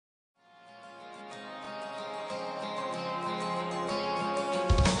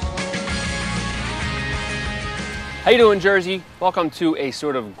How you doing, Jersey? Welcome to a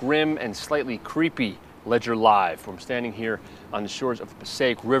sort of grim and slightly creepy Ledger Live. I'm standing here on the shores of the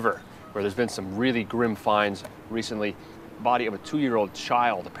Passaic River, where there's been some really grim finds recently. The body of a 2-year-old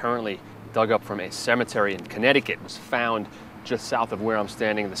child, apparently dug up from a cemetery in Connecticut, was found just south of where I'm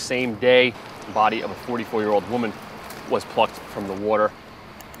standing. The same day, the body of a 44-year-old woman was plucked from the water.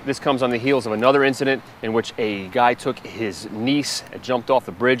 This comes on the heels of another incident in which a guy took his niece and jumped off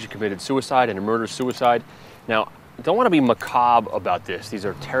the bridge, committed suicide and a murder-suicide. Now, I don't want to be macabre about this. These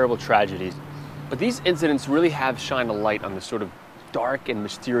are terrible tragedies. But these incidents really have shined a light on the sort of dark and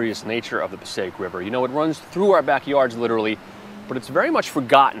mysterious nature of the Passaic River. You know, it runs through our backyards literally, but it's very much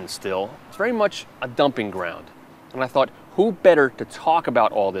forgotten still. It's very much a dumping ground. And I thought, who better to talk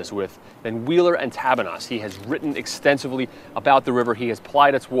about all this with than Wheeler Antabanez? He has written extensively about the river. He has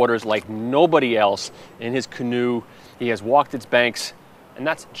plied its waters like nobody else in his canoe. He has walked its banks, and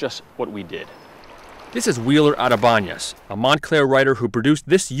that's just what we did. This is Wheeler Antabanez, a Montclair writer who produced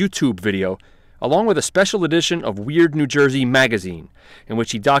this YouTube video, along with a special edition of Weird New Jersey magazine, in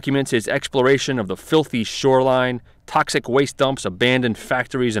which he documents his exploration of the filthy shoreline, toxic waste dumps, abandoned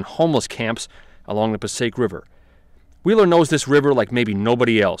factories, and homeless camps along the Passaic River. Wheeler knows this river like maybe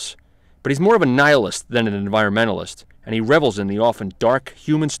nobody else, but he's more of a nihilist than an environmentalist, and he revels in the often dark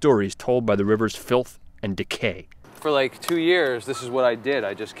human stories told by the river's filth and decay. For like 2 years, this is what I did.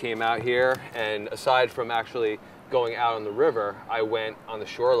 I just came out here, and aside from actually going out on the river, I went on the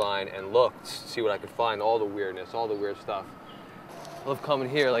shoreline and looked, see what I could find, all the weirdness, all the weird stuff. I love coming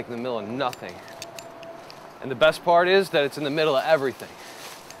here like in the middle of nothing. And the best part is that it's in the middle of everything.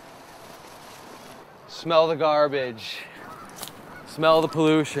 Smell the garbage, smell the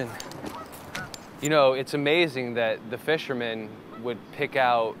pollution. You know, it's amazing that the fishermen would pick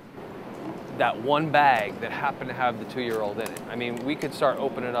out that one bag that happened to have the 2-year-old in it. I mean, we could start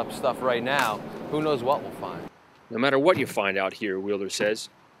opening up stuff right now. Who knows what we'll find. No matter what you find out here, Wheeler says,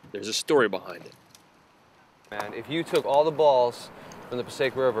 there's a story behind it. Man, if you took all the balls from the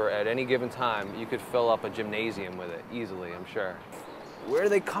Passaic River at any given time, you could fill up a gymnasium with it easily, I'm sure. Where do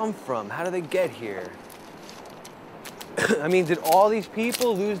they come from? How do they get here? I mean, did all these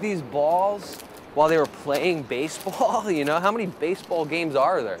people lose these balls while they were playing baseball? You know, how many baseball games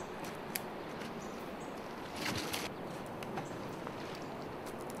are there?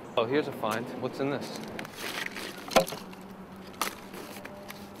 Oh, here's a find. What's in this?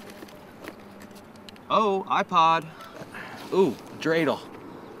 Oh, iPod. Ooh, dreidel.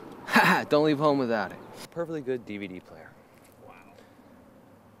 Haha, don't leave home without it. Perfectly good DVD player. Wow.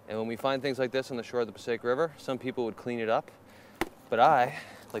 And when we find things like this on the shore of the Passaic River, some people would clean it up, but I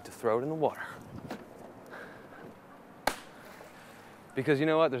like to throw it in the water. Because you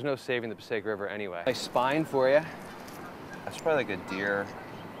know what? There's no saving the Passaic River anyway. Nice spine for you. That's probably like a deer,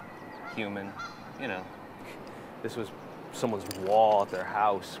 human, you know. This was someone's wall at their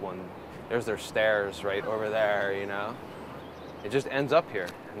house when there's their stairs right over there, you know. It just ends up here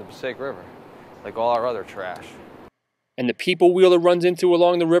in the Passaic River, like all our other trash. And the people Wheeler runs into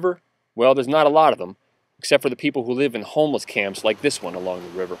along the river? Well, there's not a lot of them, except for the people who live in homeless camps like this one along the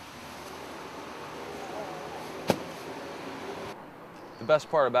river. The best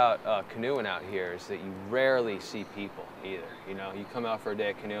part about canoeing out here is that you rarely see people either. You know, you come out for a day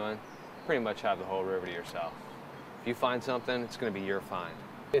of canoeing, pretty much have the whole river to yourself. If you find something, it's going to be your find.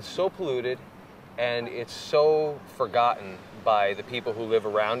 It's so polluted, and it's so forgotten by the people who live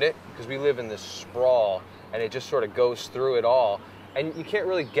around it, because we live in this sprawl, and it just sort of goes through it all. And you can't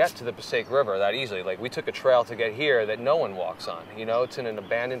really get to the Passaic River that easily. Like, we took a trail to get here that no one walks on. You know, it's in an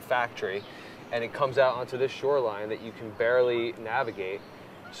abandoned factory, and it comes out onto this shoreline that you can barely navigate.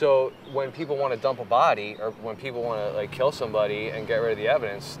 So when people want to dump a body, or when people want to like kill somebody and get rid of the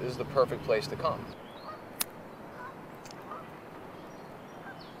evidence, this is the perfect place to come.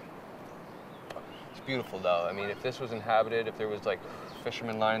 It's beautiful though. I mean, if this was inhabited, if there was like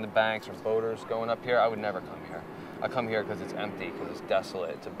fishermen lining the banks or boaters going up here, I would never come here. I come here because it's empty, because it's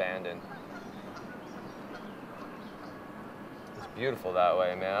desolate, it's abandoned. It's beautiful that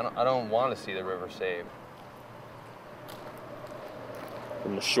way, man. I don't want to see the river saved.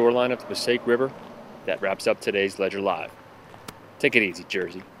 From the shoreline of the Passaic River, that wraps up today's Ledger Live. Take it easy,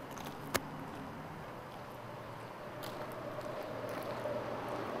 Jersey.